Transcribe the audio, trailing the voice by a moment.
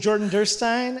Jordan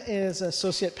Durstein is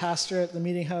associate pastor at the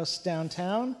Meeting House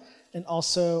downtown and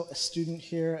also a student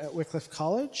here at Wycliffe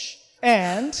College.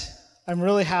 And I'm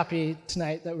really happy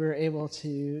tonight that we were able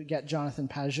to get Jonathan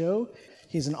Pageau.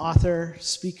 He's an author,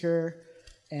 speaker,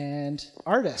 and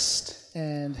artist,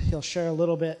 and he'll share a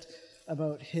little bit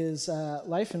about his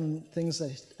life and things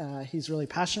that he's really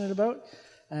passionate about.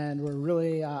 And we're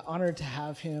really honored to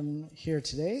have him here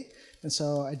today. And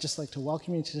so I'd just like to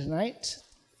welcome you to tonight.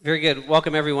 Very good.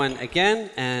 Welcome everyone again,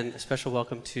 and a special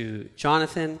welcome to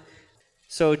Jonathan.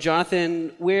 So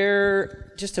Jonathan,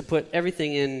 just to put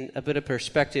everything in a bit of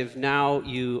perspective, now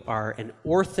you are an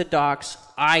Orthodox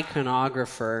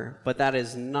iconographer, but that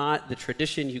is not the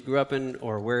tradition you grew up in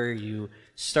or where you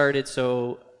started,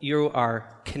 so you are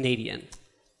Canadian.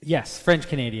 Yes, French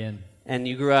Canadian. And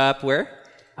you grew up where?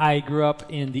 I grew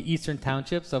up in the eastern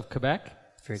townships of Quebec.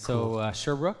 Very cool. So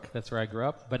Sherbrooke, that's where I grew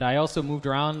up. But I also moved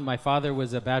around. My father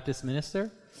was a Baptist minister.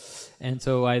 And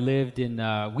so I lived in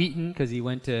Wheaton because he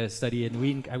went to study in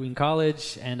Wheaton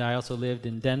College. And I also lived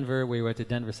in Denver where he went to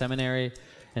Denver Seminary.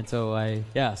 And so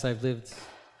I've lived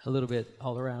a little bit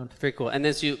all around. Very cool. And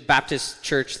then Baptist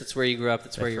Church, that's where you grew up.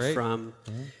 That's where you're from.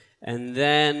 Mm-hmm. And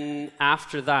then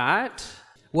after that...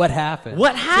 What happened?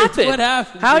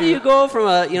 How do you go from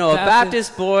a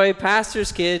Baptist boy,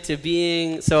 pastor's kid, to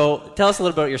being... So tell us a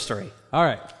little bit about your story. All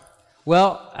right.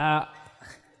 Well, I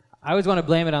always want to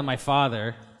blame it on my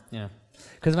father,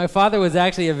 because my father was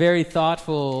actually a very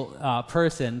thoughtful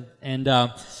person, and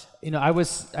in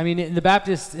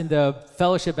the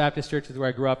Fellowship Baptist churches where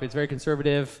I grew up, it's very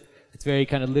conservative, it's very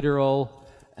kind of literal,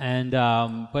 and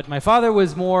but my father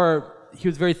was he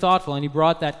was very thoughtful, and he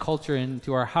brought that culture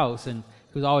into our house, and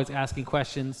he was always asking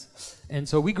questions. And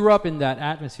so we grew up in that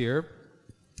atmosphere,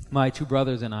 my two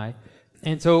brothers and I.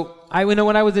 And so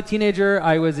when I was a teenager,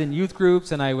 I was in youth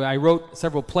groups, and I wrote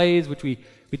several plays, which we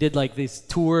did like these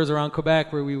tours around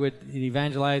Quebec where we would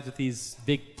evangelize with these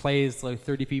big plays, like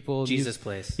 30 people. Jesus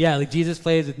plays. Yeah, like Jesus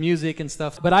plays with music and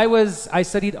stuff. But I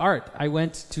studied art. I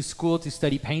went to school to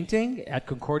study painting at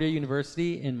Concordia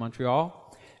University in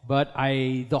Montreal. But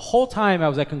the whole time I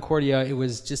was at Concordia, it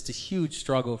was just a huge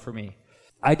struggle for me.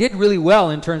 I did really well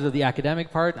in terms of the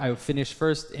academic part. I finished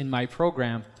first in my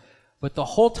program. But the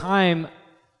whole time,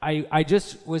 I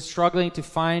just was struggling to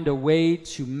find a way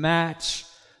to match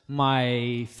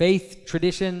my faith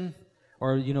tradition,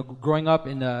 or growing up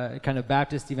in a kind of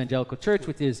Baptist evangelical church,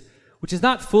 which is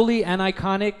not fully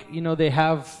aniconic.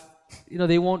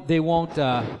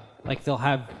 They'll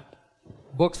have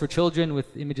books for children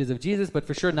with images of Jesus, but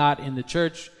for sure not in the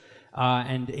church.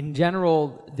 And in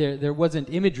general, there wasn't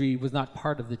imagery, was not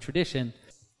part of the tradition.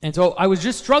 And so I was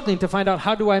just struggling to find out,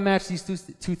 how do I match these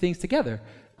two things together?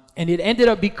 And it ended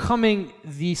up becoming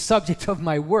the subject of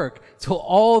my work. So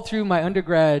all through my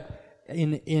undergrad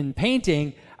in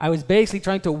painting, I was basically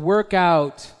trying to work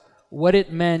out what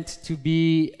it meant to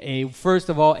be first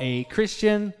of all, a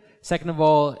Christian, second of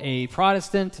all, a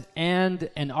Protestant, and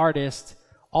an artist.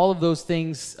 All of those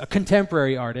things, a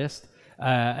contemporary artist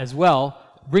as well,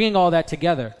 bringing all that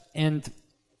together. And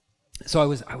so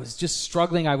I was just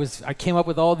struggling. I came up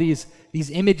with all these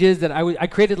images that I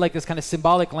created, like this kind of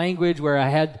symbolic language where I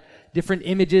had different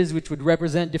images which would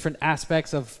represent different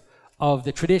aspects of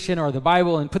the tradition or the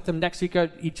Bible, and put them next to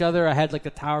each other. I had like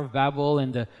the Tower of Babel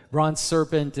and the bronze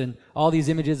serpent and all these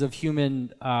images of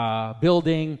human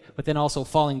building, but then also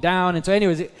falling down. And so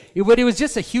anyways, it was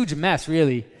just a huge mess,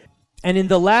 really. And in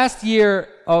the last year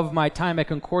of my time at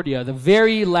Concordia, the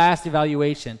very last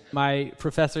evaluation, my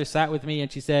professor sat with me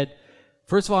and she said,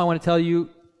 first of all, I want to tell you,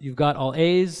 you've got all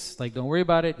A's, like don't worry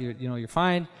about it, you're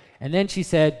fine. And then she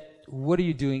said, what are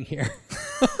you doing here?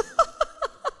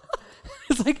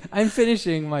 It's like, I'm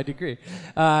finishing my degree.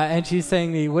 And she's saying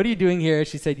to me, what are you doing here?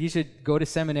 She said, you should go to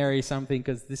seminary or something,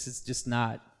 because this is just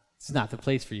not the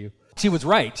place for you. She was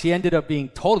right. She ended up being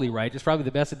totally right. It's probably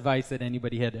the best advice that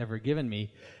anybody had ever given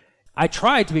me. I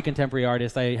tried to be a contemporary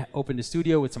artist. I opened a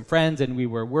studio with some friends, and we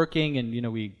were working, and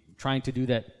we trying to do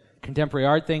that contemporary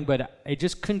art thing, but I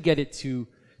just couldn't get it to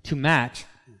match.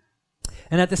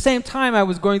 And at the same time, I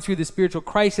was going through the spiritual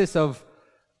crisis of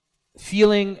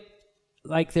feeling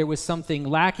like there was something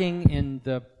lacking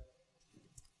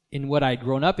in what I'd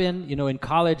grown up in. In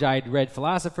college, I'd read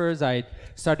philosophers. I'd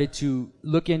started to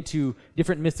look into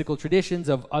different mystical traditions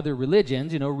of other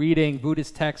religions, reading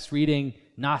Buddhist texts, reading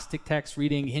Gnostic texts,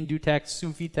 reading Hindu texts,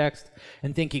 Sufi texts,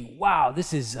 and thinking, wow,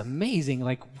 this is amazing.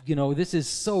 This is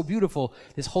so beautiful.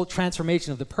 This whole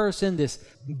transformation of the person, this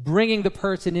bringing the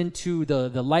person into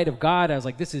the light of God. I was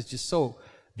like, this is just so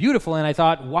beautiful. And I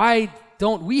thought, why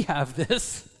don't we have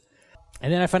this?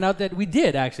 And then I found out that we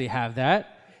did actually have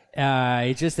that.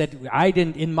 It's just that I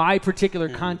didn't, in my particular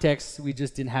context, we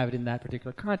just didn't have it in that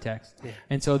particular context. Yeah.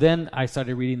 And so then I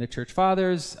started reading the Church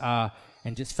Fathers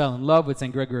and just fell in love with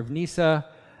St. Gregory of Nyssa,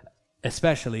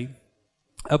 especially,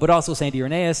 but also St.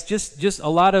 Irenaeus. Just a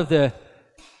lot of the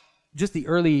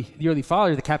early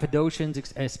fathers, the Cappadocians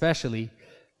especially.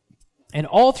 And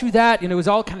all through that, it was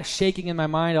all kind of shaking in my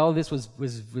mind. All of this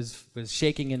was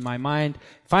shaking in my mind.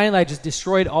 Finally, I just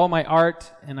destroyed all my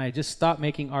art, and I just stopped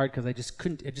making art because I just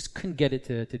couldn't get it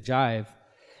to jive.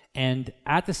 And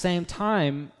at the same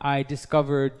time, I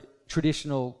discovered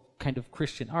traditional kind of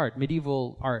Christian art,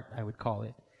 medieval art, I would call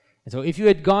it. And so if you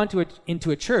had gone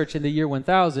into a church in the year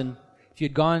 1000, if you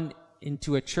had gone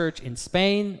into a church in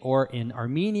Spain or in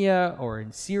Armenia or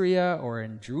in Syria or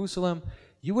in Jerusalem,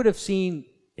 you would have seen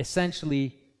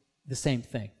essentially the same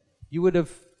thing. You would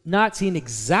have not seen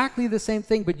exactly the same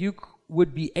thing, but you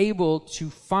would be able to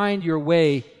find your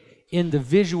way in the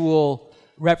visual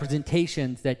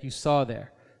representations that you saw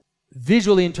there.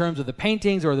 Visually in terms of the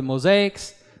paintings or the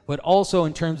mosaics, but also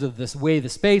in terms of the way the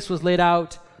space was laid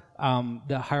out,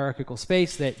 the hierarchical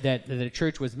space that the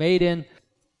church was made in.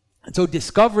 And so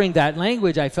discovering that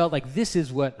language, I felt like this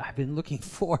is what I've been looking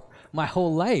for my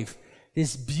whole life.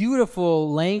 This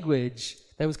beautiful language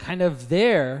that was kind of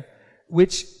there,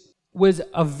 which was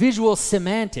a visual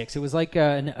semantics. It was like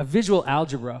a visual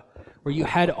algebra, where you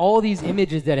had all these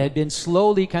images that had been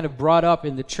slowly kind of brought up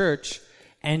in the church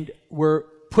and were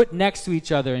put next to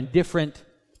each other in different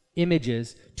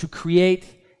images to create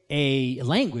a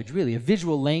language, really, a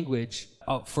visual language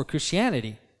for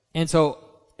Christianity. And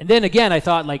then again, I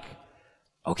thought, like,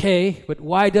 okay, but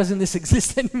why doesn't this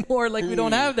exist anymore? Like, we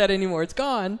don't have that anymore. It's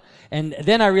gone. And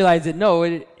then I realized that,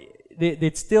 no,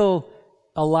 it's still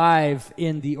alive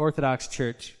in the Orthodox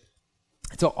Church.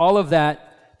 So all of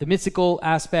that, the mystical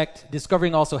aspect,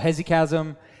 discovering also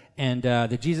hesychasm and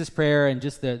the Jesus prayer and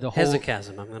just the whole...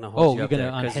 Hesychasm, I'm going to hold you up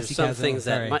there. On because there's some things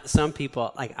that some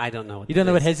people, like, I don't know what you don't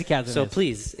know what hesychasm is. So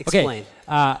please, explain.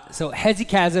 Okay. So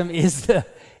hesychasm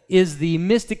is the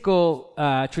mystical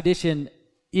tradition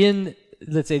in,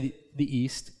 let's say, the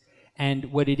East. And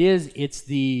what it is, it's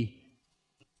the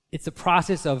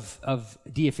process of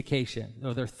deification,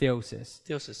 or their theosis.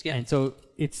 Theosis, yeah. And so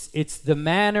it's the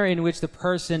manner in which the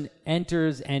person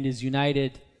enters and is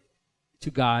united to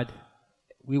God.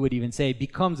 We would even say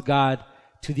becomes God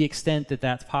to the extent that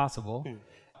that's possible,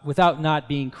 without not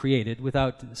being created,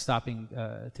 without stopping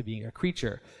to being a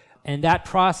creature. And that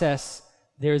process,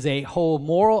 there's a whole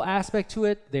moral aspect to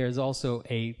it. There's also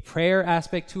a prayer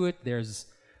aspect to it. There's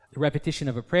the repetition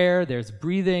of a prayer. There's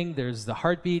breathing. There's the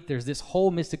heartbeat. There's this whole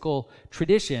mystical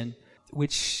tradition,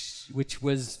 which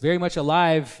was very much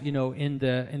alive, in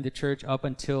the church up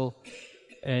until,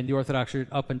 in the Orthodox Church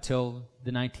up until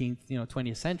the 19th,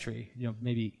 20th century.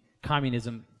 Maybe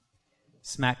communism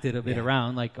smacked it a bit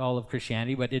around, like all of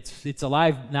Christianity, but it's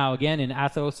alive now again in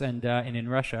Athos and in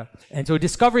Russia. And so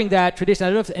discovering that tradition, I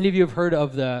don't know if any of you have heard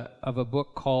of a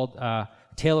book called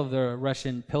Tale of the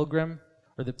Russian Pilgrim,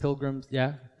 or the Pilgrims,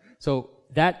 yeah. So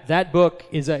that book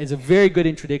is a very good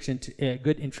introduction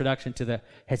to the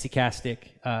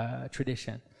hesychastic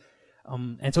tradition.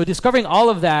 And so discovering all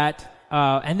of that,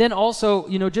 and then also,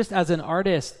 just as an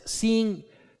artist, seeing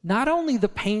not only the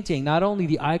painting, not only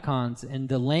the icons and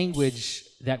the language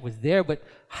that was there, but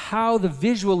how the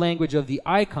visual language of the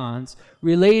icons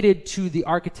related to the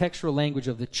architectural language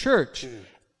of the church,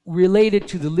 related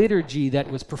to the liturgy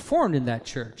that was performed in that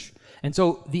church. And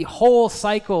so the whole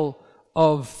cycle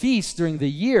of feasts during the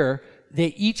year, they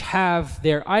each have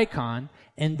their icon,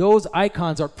 and those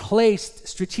icons are placed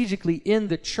strategically in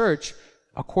the church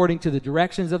according to the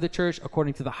directions of the church,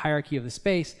 according to the hierarchy of the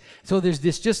space. So there's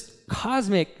this just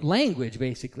cosmic language,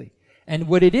 basically. And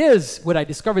what I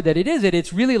discovered that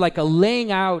it's really like a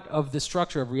laying out of the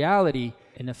structure of reality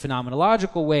in a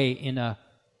phenomenological way, in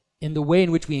the way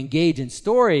in which we engage in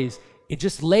stories. It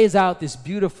just lays out this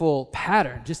beautiful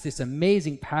pattern, just this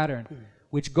amazing pattern,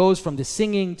 which goes from the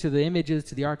singing to the images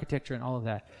to the architecture and all of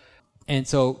that. And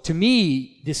so to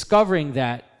me, discovering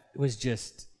that was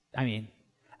just,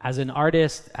 as an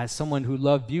artist, as someone who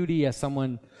loved beauty, as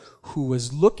someone who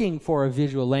was looking for a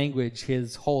visual language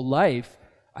his whole life,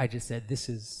 I just said,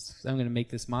 I'm going to make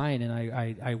this mine, and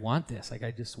I want this. Like,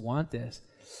 I just want this.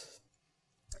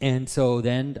 And so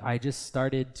then I just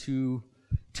started to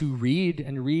read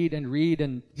and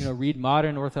read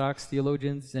modern Orthodox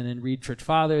theologians, and then read church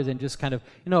fathers, and just kind of,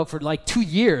 for like 2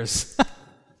 years.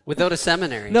 Without a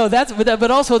seminary. No, but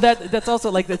also that's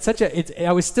also like, that's such a,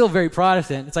 I was still very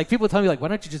Protestant. It's like people tell me, like, why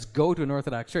don't you just go to an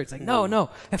Orthodox church? It's like, no, I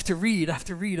have to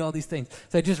read all these things.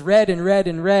 So I just read and read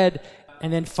and read.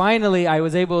 And then finally, I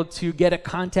was able to get a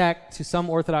contact to some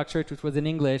Orthodox church, which was in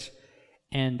English.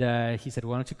 And he said,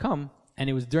 why don't you come? And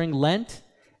it was during Lent,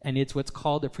 and it's what's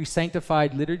called a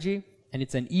pre-sanctified liturgy. And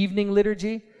it's an evening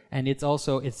liturgy, and it's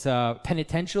a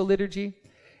penitential liturgy.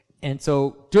 And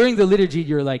so during the liturgy,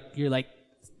 you're like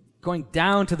going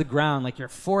down to the ground, like your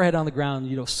forehead on the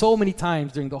ground, so many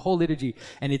times during the whole liturgy,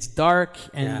 and it's dark,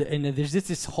 and there's just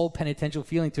this whole penitential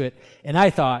feeling to it. And I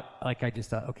just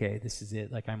thought, okay, this is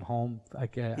it. Like, I'm home.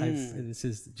 Like, this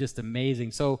is just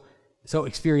amazing. So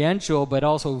experiential, but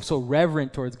also so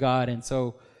reverent towards God. And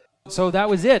so that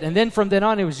was it. And then from then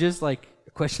on, it was just like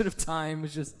a question of time. It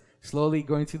was just slowly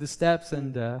going through the steps.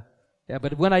 And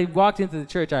but when I walked into the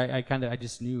church, I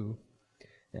just knew.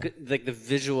 Yeah. Like the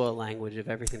visual language of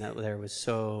everything that there was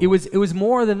so... It was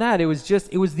more than that. It was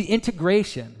the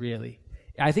integration, really.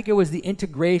 I think it was the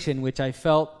integration which I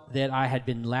felt that I had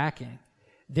been lacking.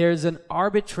 There's an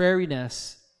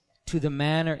arbitrariness to the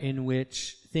manner in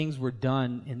which things were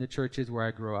done in the churches where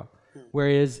I grew up.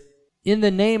 Whereas in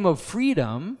the name of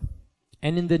freedom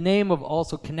and in the name of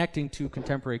also connecting to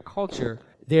contemporary culture,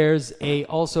 there's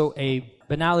also a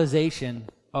banalization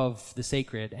of the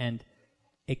sacred and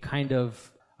a kind of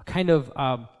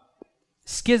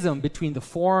schism between the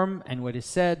form and what is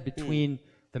said, between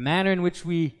the manner in which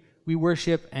we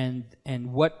worship and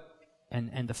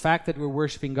the fact that we're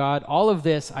worshiping God. All of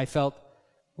this I felt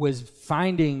was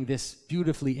finding this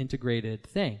beautifully integrated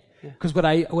thing. Because what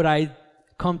I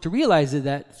come to realize is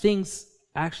that things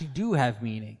actually do have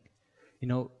meaning.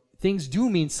 Things do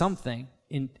mean something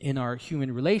in our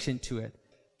human relation to it.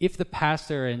 If the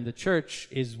pastor in the church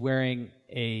is wearing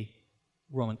a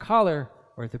Roman collar,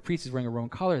 or if the priest is wearing a Roman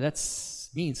collar, that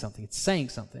means something. It's saying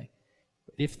something.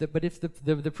 If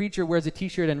the preacher wears a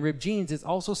T-shirt and ripped jeans, it's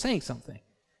also saying something.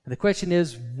 And the question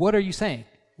is, what are you saying?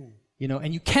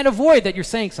 And you can't avoid that you're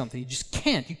saying something. You just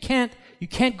can't. You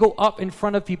can't go up in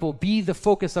front of people, be the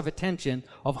focus of attention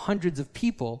of hundreds of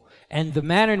people, and the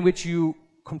manner in which you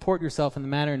comport yourself and the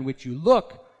manner in which you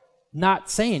look,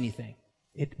 not say anything.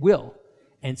 It will.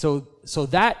 And so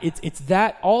that it's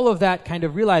that all of that kind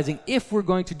of realizing, if we're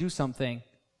going to do something,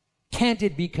 can't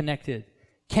it be connected?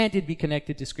 Can't it be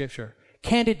connected to Scripture?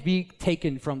 Can't it be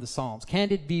taken from the Psalms?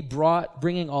 Can't it be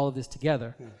bringing all of this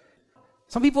together?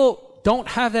 Some people don't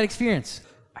have that experience.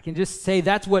 I can just say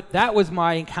that was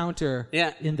my encounter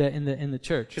in the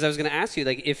church. Because I was going to ask you,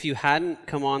 like, if you hadn't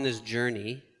come on this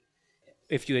journey,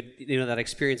 if you had that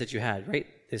experience that you had, right?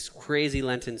 This crazy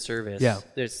Lenten service. Yeah.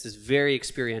 There's this very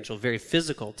experiential, very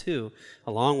physical too,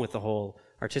 along with the whole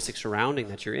artistic surrounding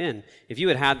that you're in. If you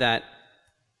had that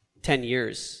 10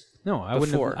 years I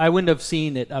before, I wouldn't have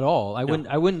seen it at all. I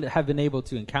wouldn't have been able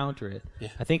to encounter it. Yeah.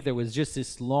 I think there was just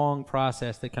this long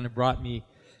process that kind of brought me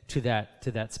to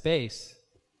that space.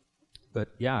 But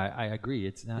I agree.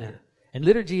 It's not. Yeah. And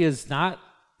liturgy is not.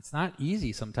 It's not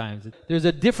easy sometimes. There's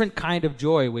a different kind of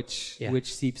joy which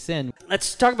seeps in.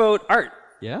 Let's talk about art.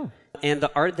 Yeah. And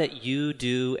the art that you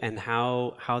do and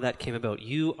how that came about.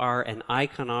 You are an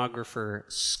iconographer,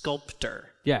 sculptor.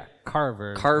 Yeah,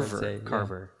 carver. Carver.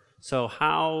 Yeah. So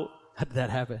how did that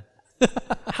happen?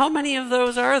 How many of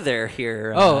those are there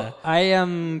here? I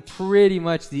am pretty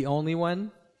much the only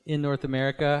one in North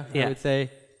America, I would say.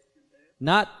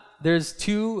 There's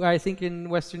 2, I think, in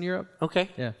Western Europe. Okay.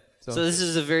 Yeah. So this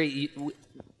is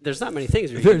there's not many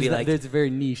things where you could be like... There's a very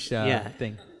niche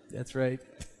thing. That's right.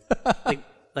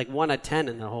 like 1 out of 10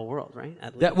 in the whole world, right?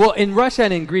 Well, in Russia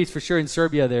and in Greece, for sure. In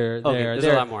Serbia, there's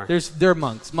a lot more. They're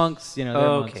monks. Monks, they're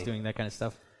monks doing that kind of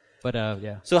stuff. But,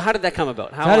 yeah. So how did that come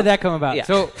about? How did that come about? Yeah.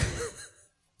 So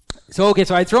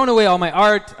I'd thrown away all my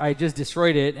art. I just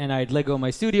destroyed it, and I'd let go of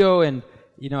my studio. And,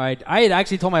 I had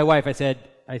actually told my wife, I said,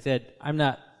 I'm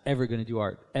not ever going to do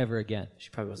art ever again. She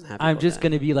probably wasn't happy. I'm just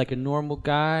going to be like a normal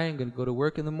guy. I'm going to go to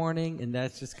work in the morning, and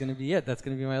that's just going to be it. That's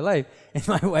going to be my life. And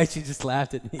my wife, she just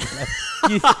laughed at me. Like,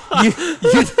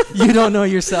 you don't know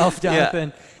yourself,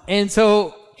 Jonathan. Yeah. And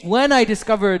so when I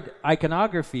discovered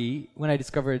iconography, when I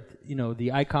discovered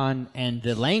the icon and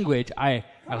the language, I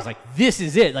was like, this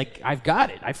is it. Like, I've got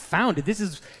it. I found it. This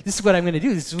is what I'm going to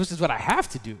do. This is what I have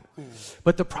to do.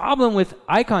 But the problem with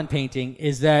icon painting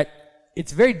is that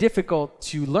it's very difficult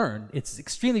to learn. It's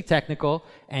extremely technical,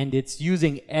 and it's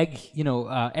using egg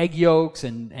yolks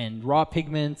and raw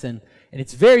pigments, and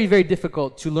it's very, very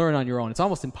difficult to learn on your own. It's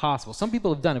almost impossible. Some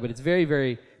people have done it, but it's very,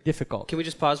 very difficult. Can we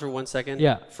just pause for 1 second?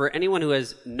 Yeah. For anyone who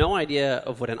has no idea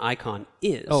of what an icon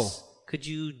is, could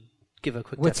you give a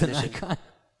quick definition? What's an icon?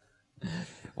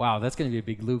 Wow, that's going to be a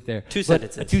big loop there. 2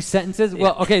 sentences. 2 sentences? Yeah.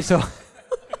 Well, okay, so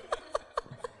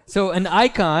an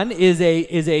icon is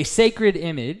a sacred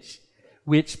image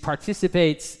which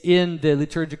participates in the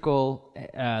liturgical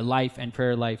life and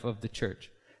prayer life of the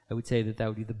church. I would say that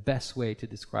would be the best way to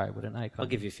describe what an icon is. I'll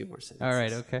give you a few more sentences. All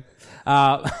right, okay.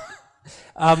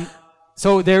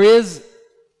 So there is,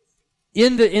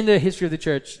 in the history of the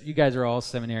church, you guys are all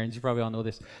seminarians, you probably all know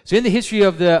this. So in the history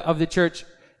of the church,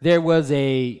 there was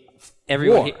a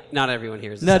war. Not everyone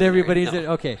here is a Not seminarian, everybody's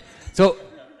no. okay. So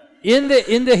in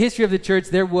the history of the church,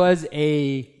 there was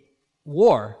a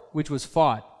war which was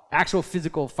fought, actual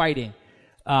physical fighting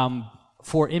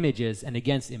for images and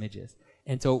against images.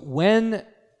 And so when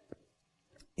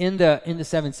in the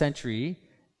 7th century,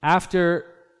 after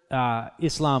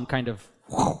Islam kind of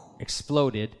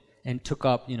exploded and took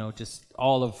up, just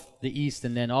all of the East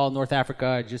and then all North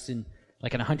Africa just in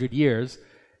 100 years,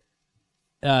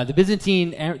 the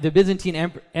Byzantine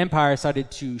Empire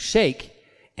started to shake.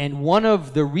 And one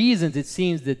of the reasons it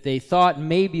seems that they thought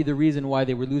maybe the reason why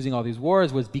they were losing all these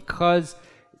wars was because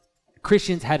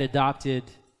Christians had adopted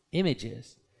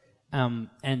images. And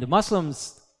the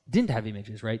Muslims didn't have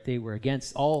images, right? They were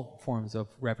against all forms of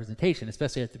representation,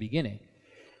 especially at the beginning.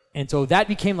 And so that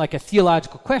became like a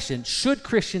theological question. Should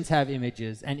Christians have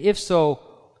images? And if so,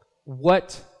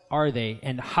 what are they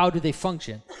and how do they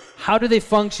function? How do they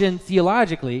function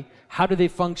theologically? How do they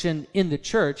function in the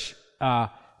church?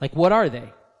 What are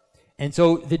they? And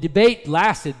so the debate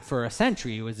lasted for a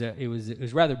century. It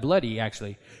was rather bloody,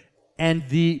 actually. And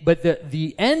but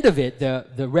the end of it,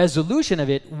 the resolution of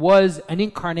it, was an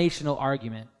incarnational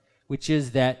argument, which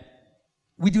is that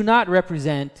we do not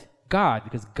represent God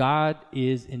because God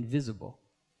is invisible.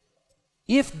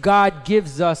 If God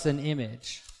gives us an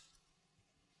image,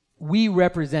 we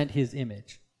represent his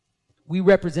image. We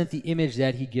represent the image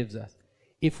that he gives us.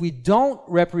 If we don't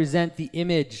represent the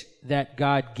image that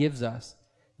God gives us,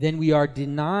 then we are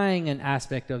denying an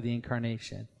aspect of the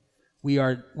incarnation. We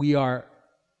are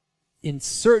in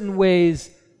certain ways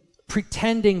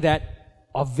pretending that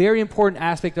a very important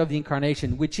aspect of the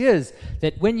incarnation, which is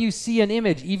that when you see an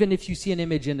image, even if you see an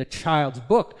image in a child's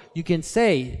book, you can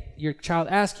say, your child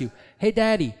asks you, "Hey,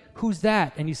 Daddy, who's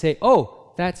that?" And you say,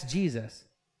 "Oh, that's Jesus."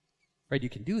 Right? You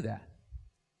can do that.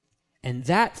 And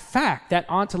that fact, that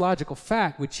ontological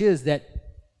fact, which is that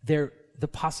the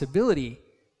possibility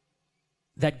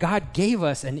that God gave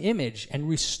us an image and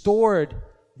restored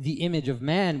the image of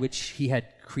man, which he had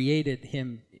created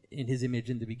him in his image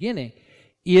in the beginning,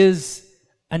 is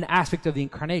an aspect of the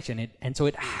incarnation. And so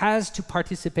it has to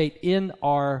participate in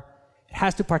our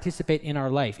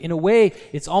life. In a way,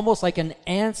 it's almost like an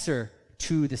answer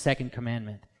to the second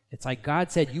commandment. It's like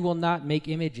God said, you will not make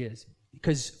images.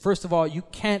 Because first of all, you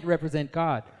can't represent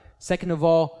God. Second of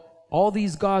all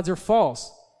these gods are false.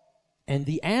 And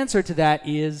the answer to that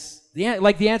is, the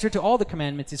answer to all the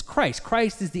commandments is Christ.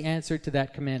 Christ is the answer to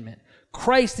that commandment.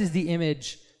 Christ is the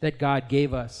image that God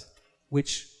gave us,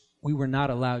 which we were not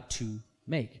allowed to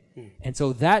make. And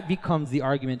so that becomes the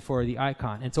argument for the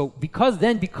icon. And so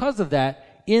because of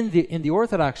that, in the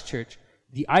Orthodox Church,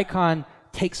 the icon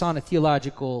takes on a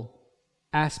theological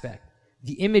aspect.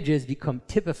 The images become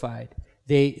typified.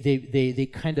 They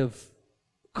kind of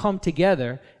come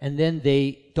together, and then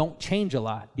they don't change a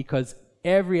lot because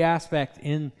every aspect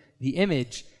in the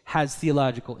image has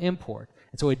theological import.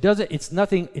 And so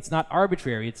it's not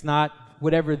arbitrary. It's not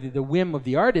whatever the whim of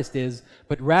the artist is,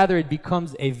 but rather it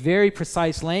becomes a very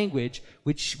precise language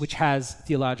which has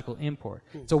theological import.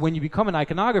 So when you become an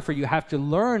iconographer, you have to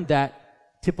learn that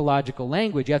typological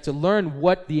language. You have to learn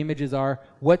what the images are,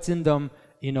 what's in them,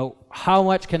 how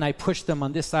much can I push them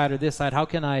on this side or this side? How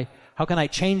can I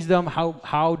change them?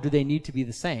 How do they need to be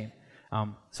the same?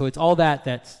 So it's all that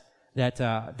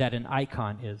an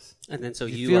icon is. And then so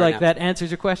you feel like that answers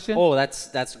your question? Oh,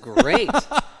 that's great.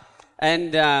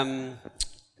 And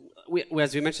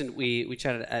as we mentioned, we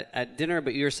chatted at dinner,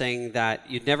 but you were saying that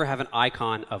you'd never have an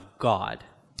icon of God.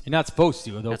 You're not supposed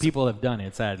to, though people have done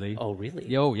it, sadly. Oh,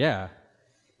 really? Oh, yeah.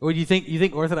 Or do you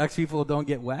think Orthodox people don't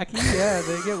get wacky? Yeah,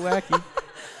 they get wacky.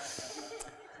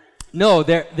 No,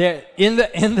 they're in the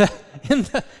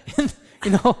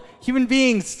human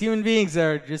beings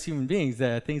are just human beings.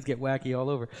 Things get wacky all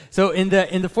over. So in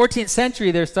the 14th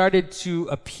century, there started to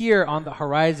appear on the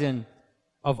horizon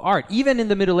of art. Even in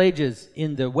the Middle Ages,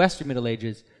 in the Western Middle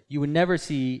Ages, you would never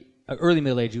see, early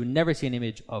Middle Age, you would never see an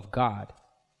image of God.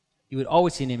 You would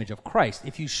always see an image of Christ.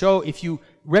 If you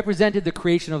represented the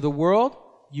creation of the world,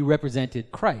 you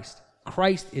represented Christ.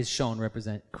 Christ is shown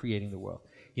creating the world.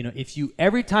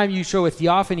 Every time you show a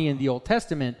theophany in the Old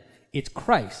Testament, it's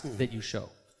Christ that you show.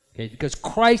 Okay? Because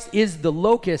Christ is the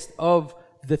locus of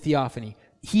the theophany.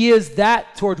 He is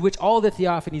that toward which all the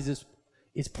theophanies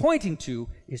is pointing to,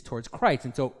 is towards Christ.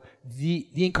 And so the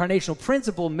incarnational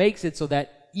principle makes it so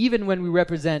that even when we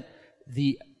represent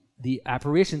the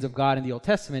apparitions of God in the Old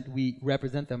Testament, we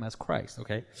represent them as Christ,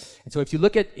 okay? And so if you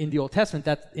look at in the Old Testament,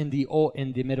 that's in the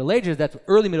Middle Ages, that's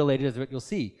early Middle Ages, that's what you'll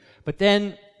see. But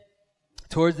then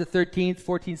towards the 13th,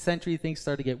 14th century, things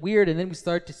start to get weird, and then we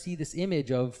start to see this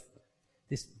image of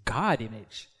this God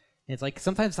image. And it's like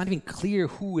sometimes it's not even clear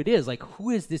who it is. Like, who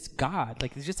is this God?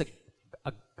 Like, it's just a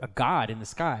God in the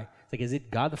sky. It's like, is it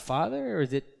God the Father, or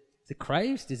is it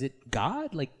Christ? Is it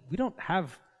God? Like, we don't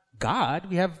have God.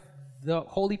 We have the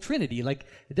Holy Trinity. Like,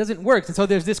 it doesn't work. And so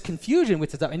there's this confusion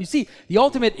with stuff. And you see, the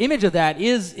ultimate image of that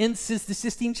is in the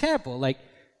Sistine Chapel. Like,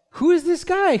 who is this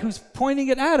guy who's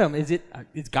pointing at Adam?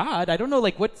 It's God? I don't know.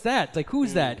 Like, what's that? Like,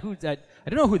 who's that? Who's that? I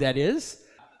don't know who that is.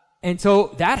 And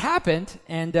so that happened,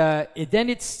 and then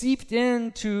it seeped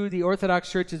into the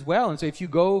Orthodox Church as well. And so if you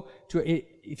go to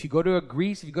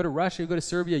Greece, if you go to Russia, you go to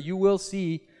Serbia, you will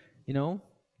see, an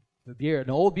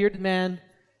old bearded man.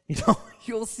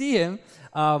 You'll see him.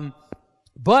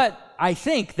 But I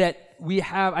think that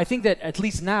at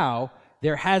least now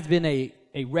there has been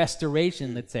a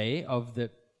restoration, let's say, of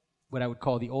what I would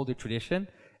call the older tradition.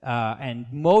 And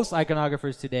most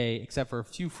iconographers today, except for a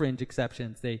few fringe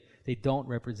exceptions, they don't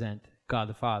represent God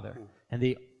the Father. And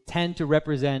they tend to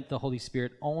represent the Holy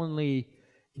Spirit only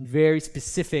in very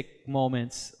specific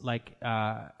moments, like,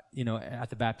 at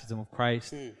the baptism of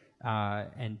Christ.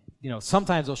 And,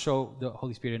 sometimes they'll show the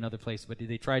Holy Spirit in other places, but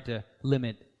they try to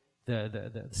limit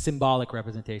the symbolic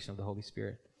representation of the Holy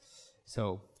Spirit.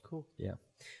 So, cool. Yeah.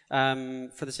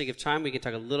 For the sake of time, we can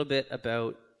talk a little bit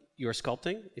about your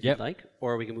sculpting, if you'd like,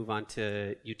 or we can move on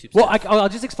to YouTube. Well, I'll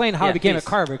just explain how I became please. a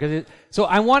carver. So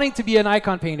I'm wanting to be an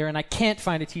icon painter, and I can't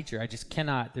find a teacher. I just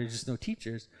cannot. There's just no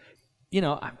teachers.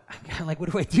 I'm kind of like,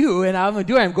 what do I do? And I'm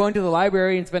going to the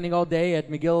library and spending all day at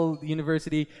McGill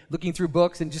University looking through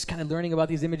books and just kind of learning about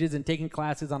these images and taking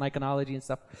classes on iconology and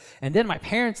stuff. And then my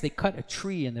parents, they cut a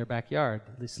tree in their backyard,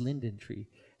 this linden tree.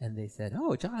 And they said,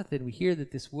 "Oh, Jonathan, we hear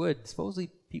that this wood,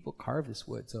 supposedly people carve this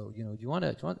wood. So, do you want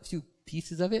a few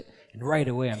pieces of it?" And right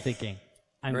away, I'm thinking,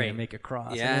 I'm going to make a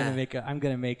cross. Yeah. I'm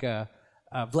going to make a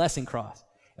blessing cross.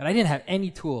 And I didn't have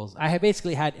any tools. I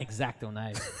basically had X-Acto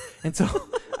knives. And so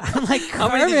I'm like, how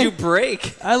many did you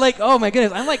break? Oh my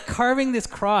goodness, I'm like carving this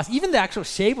cross. Even the actual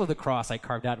shape of the cross I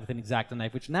carved out with an X-Acto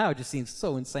knife, which now just seems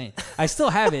so insane. I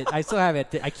still have it.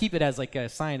 I keep it as like a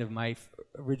sign of my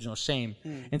original shame.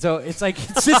 And so it's like,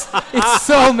 it's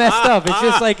so messed up. It's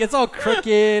just like, it's all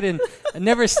crooked, and I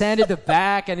never sanded the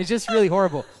back, and it's just really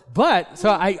horrible. But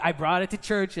so I brought it to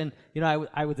church, and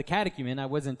I was a catechumen. I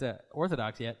wasn't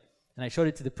Orthodox yet. And I showed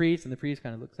it to the priest, and the priest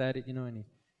kind of looks at it, and he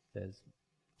says,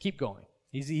 "Keep going."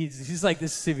 He's like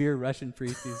this severe Russian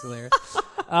priest. He's hilarious.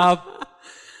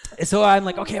 So I'm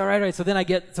like, okay, all right. So then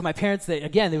my parents,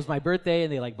 it was my birthday,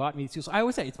 and they like bought me these tools. So I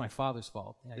always say it's my father's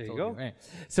fault. There you go. Right?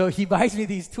 So he buys me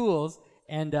these tools,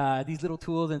 and these little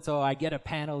tools, and so I get a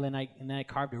panel, and then I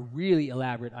carved a really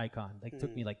elaborate icon. Like,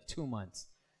 took me like 2 months.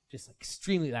 Just like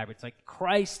extremely elaborate. It's like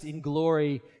Christ in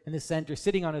glory in the center,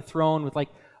 sitting on a throne with like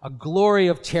a glory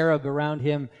of cherub around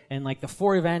him, and like the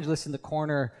 4 evangelists in the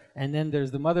corner, and then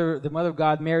there's the mother of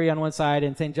God, Mary, on one side,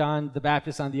 and St. John the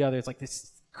Baptist on the other. It's like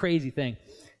this crazy thing.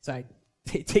 So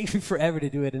it takes me forever to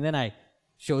do it, and then I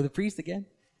show the priest again,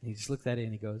 and he just looks at it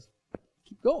and he goes,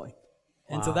 "Keep going."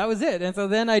 Wow. And so that was it. And so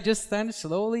then I just kind of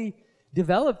slowly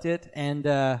developed it, and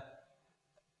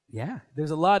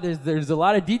there's a lot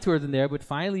of detours in there, but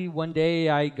finally one day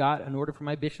I got an order from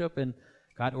my bishop and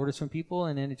got orders from people,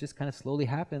 and then it just kind of slowly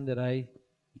happened that I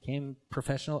became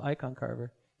professional icon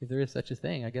carver, if there is such a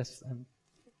thing. I guess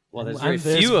there's very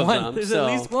few of them. There's at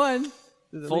least one.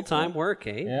 Full-time work,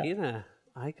 eh? Yeah. Being an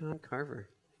icon carver.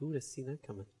 Who would have seen that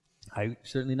coming?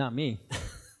 Certainly not me.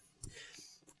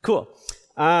 Cool.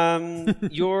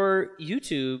 Your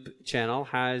YouTube channel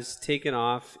has taken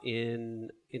off in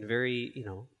very,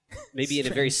 maybe in a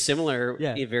very similar,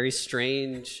 a very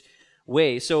strange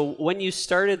way. So when you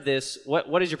started this,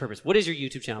 what is your purpose? What is your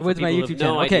YouTube channel? What's my YouTube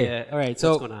channel? Okay, all right. What's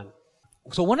going on?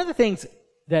 So one of the things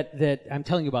that I'm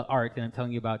telling you about art, and I'm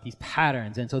telling you about these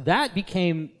patterns, and so that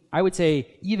became, I would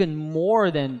say, even more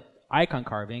than icon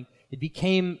carving, it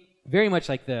became very much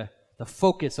like the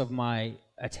focus of my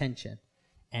attention.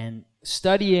 And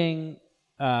studying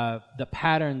the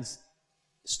patterns,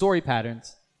 story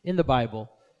patterns in the Bible,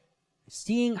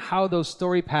 seeing how those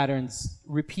story patterns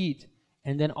repeat,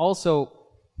 and then also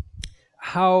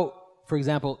how, for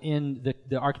example, in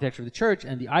the architecture of the church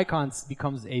and the icons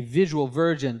becomes a visual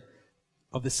version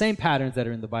of the same patterns that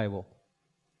are in the Bible.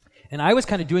 And I was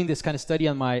kind of doing this kind of study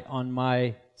on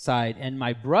my side, and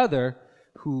my brother,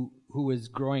 who was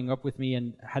growing up with me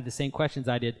and had the same questions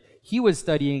I did, he was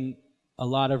studying a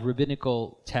lot of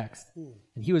rabbinical text.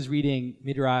 And he was reading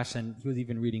Midrash, and he was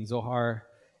even reading Zohar.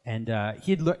 And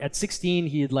at 16,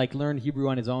 he had learned Hebrew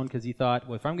on his own because he thought,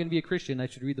 well, if I'm going to be a Christian, I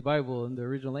should read the Bible in the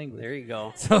original language. There you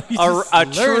go. So a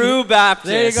true Baptist.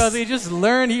 There you go. So you just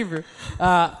learn Hebrew.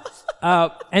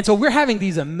 And so we're having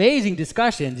these amazing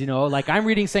discussions, like I'm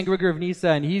reading St. Gregory of Nyssa,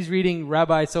 and he's reading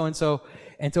Rabbi so-and-so.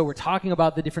 And so we're talking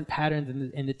about the different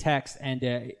patterns in the text, and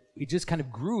it just kind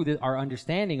of grew our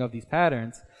understanding of these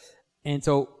patterns. And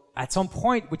so at some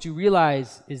point, what you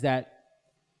realize is that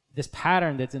this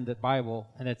pattern that's in the Bible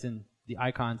and that's in the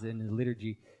icons and in the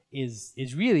liturgy is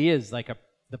really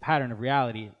the pattern of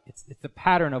reality. It's the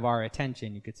pattern of our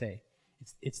attention, you could say.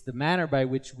 It's the manner by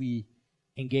which we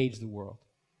engage the world.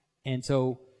 And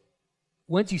so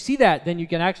once you see that, then you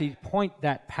can actually point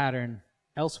that pattern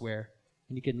elsewhere,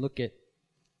 and you can look at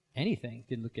anything.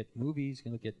 You can look at movies, you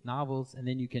can look at novels, and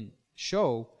then you can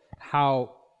show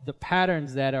how the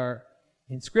patterns that are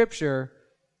in Scripture,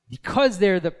 because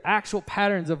they're the actual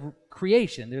patterns of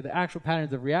creation, they're the actual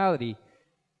patterns of reality,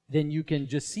 then you can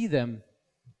just see them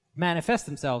manifest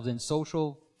themselves in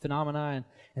social phenomena.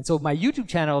 And so my YouTube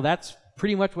channel, that's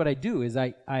pretty much what I do, is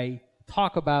I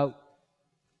talk about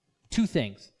two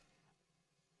things.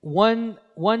 One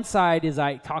side is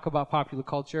I talk about popular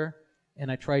culture,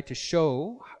 and I try to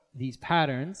show these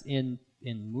patterns in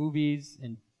movies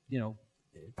and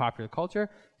popular culture.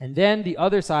 And then the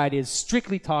other side is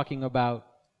strictly talking about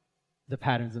the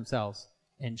patterns themselves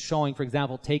and showing, for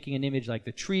example, taking an image like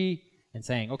the tree and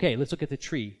saying, okay, let's look at the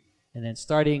tree. And then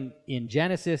starting in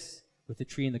Genesis with the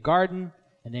tree in the garden,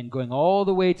 and then going all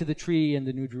the way to the tree in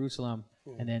the New Jerusalem,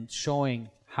 and then showing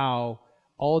how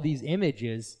all these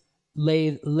images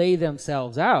lay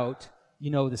themselves out,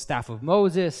 the staff of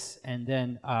Moses, and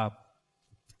then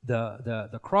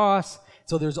the cross.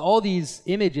 So there's all these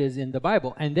images in the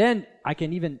Bible. And then I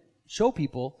can even show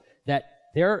people that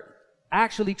they're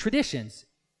actually traditions,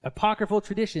 apocryphal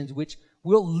traditions, which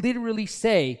will literally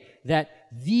say that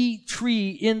the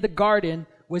tree in the garden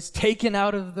was taken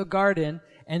out of the garden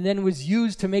and then was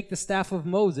used to make the staff of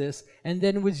Moses, and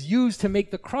then was used to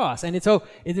make the cross. And so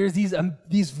there's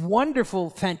these wonderful,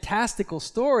 fantastical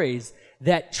stories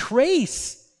that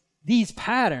trace these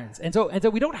patterns. And so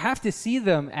we don't have to see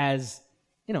them as,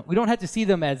 we don't have to see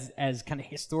them as kind of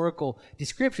historical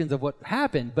descriptions of what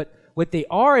happened, but what they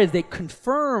are is they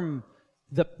confirm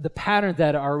the patterns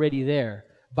that are already there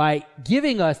by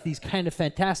giving us these kind of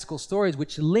fantastical stories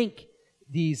which link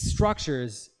these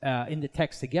structures in the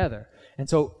text together. And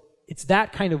so it's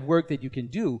that kind of work that you can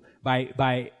do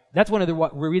by that's one of the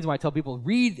reasons why I tell people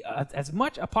read as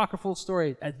many apocryphal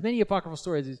stories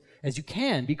as you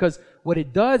can, because what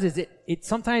it does is it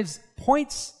sometimes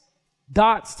points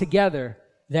dots together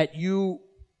that you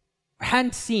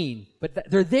hadn't seen,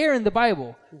 but they're there in the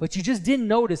Bible, but you just didn't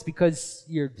notice because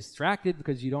you're distracted,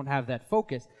 because you don't have that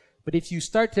focus. But if you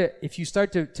start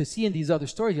to see in these other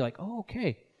stories, you're like, oh,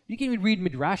 okay. You can even read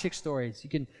midrashic stories. You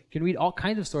can read all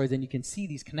kinds of stories, and you can see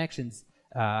these connections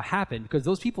happen, because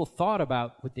those people thought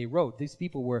about what they wrote. These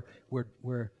people were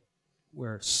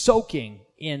soaking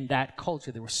in that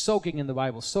culture. They were soaking in the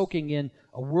Bible, soaking in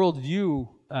a worldview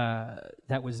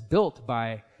that was built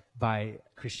by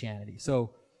Christianity.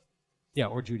 So, yeah,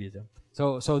 or Judaism.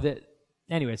 So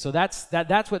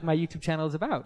that's what my YouTube channel is about.